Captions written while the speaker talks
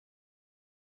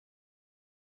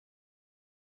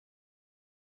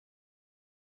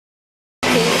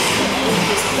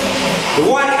The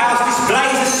White House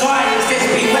displays a sign that says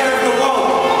beware of the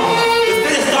wall. The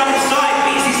philistine inside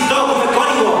beats his dog with a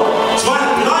golly trying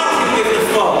to blind him with the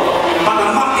fog. But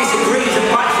the mutt disagrees and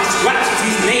bites and scratches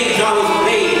his knees. I was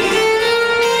pleased.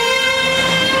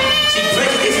 See,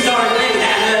 prejudices are invented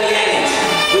at an early age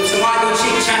with some idle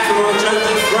chit chat or a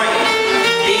jokey phrase,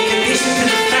 being conditioned to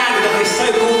the standard of this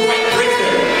so-called Great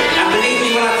Britain. And believe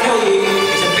me when I tell you,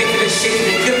 it's a bit of a shit and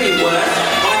it could be worse.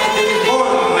 I could do with more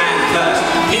of a man first,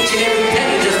 pitching every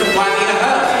penny just to buy me a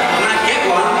hearse. And I get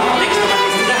one, next time I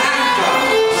listen to handgun.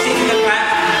 I'll sit in the back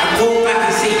and pull back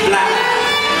and see black.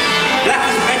 Black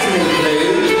is better than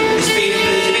blue. The speed of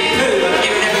blue is a bit poo, but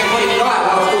hearing everybody lie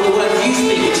whilst all the words you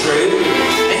speak are true.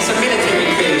 It's a military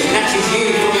coup, snatches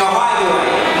you from your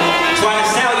hideaway, trying to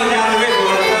sail you down the river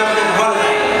on a permanent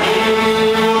holiday.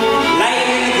 Laying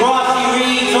in the grassy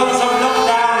reeds on some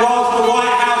lockdown whilst the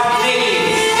White House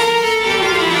bleeds.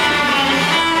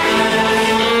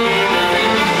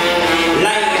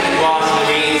 Laying in the grassy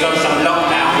reeds on some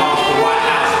lockdown whilst the White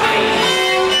House bleeds.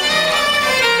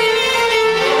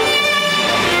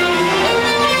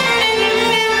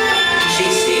 She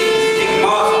sees Dick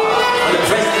Martin on the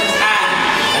president's hand,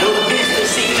 and all the ministers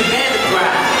seem to bear the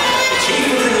crown. The chief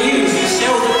of the news who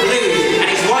sells the blues, and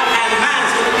his right-hand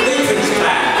man's got the blueprints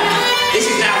plan. This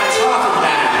is now the chartered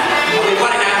land, and we're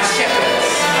running out of shepherds.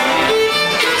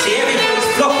 See, everybody's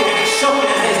flocking, and it's shocking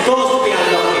as there's doors to be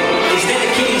unlocking. Instead of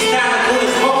kicking stand and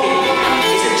corners mocking,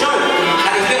 it's a joke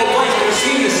that these little boys can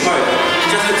assume the smoke.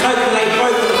 Just a token they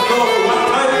broke on the floor for one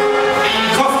poke.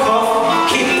 Cough, cough,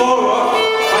 keep four off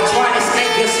by trying to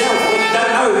escape yourself when you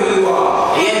don't know who you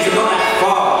are. The ends are not that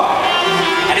far.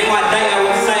 And in my day I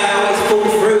would say I always fall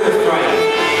through the frame.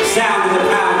 Sound of the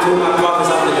pound to all my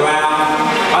brothers underground.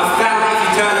 I've found that if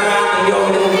you turn around then you're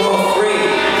a little more free.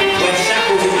 Where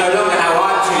shackles is no longer how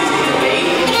I choose it to be.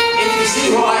 If you see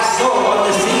what I saw on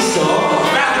the seesaw,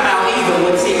 roundabout even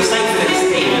would seem safer than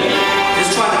steaming.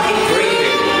 Just try to keep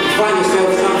breathing. Find yourself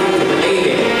something to believe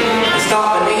in. And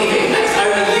start believing that it's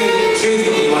only you that choose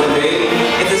what you want to do.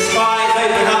 If the skies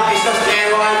open up, it's just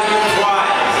their eyes and your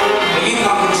cries. But you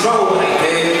can't control what they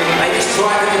do. They just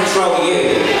try to control you.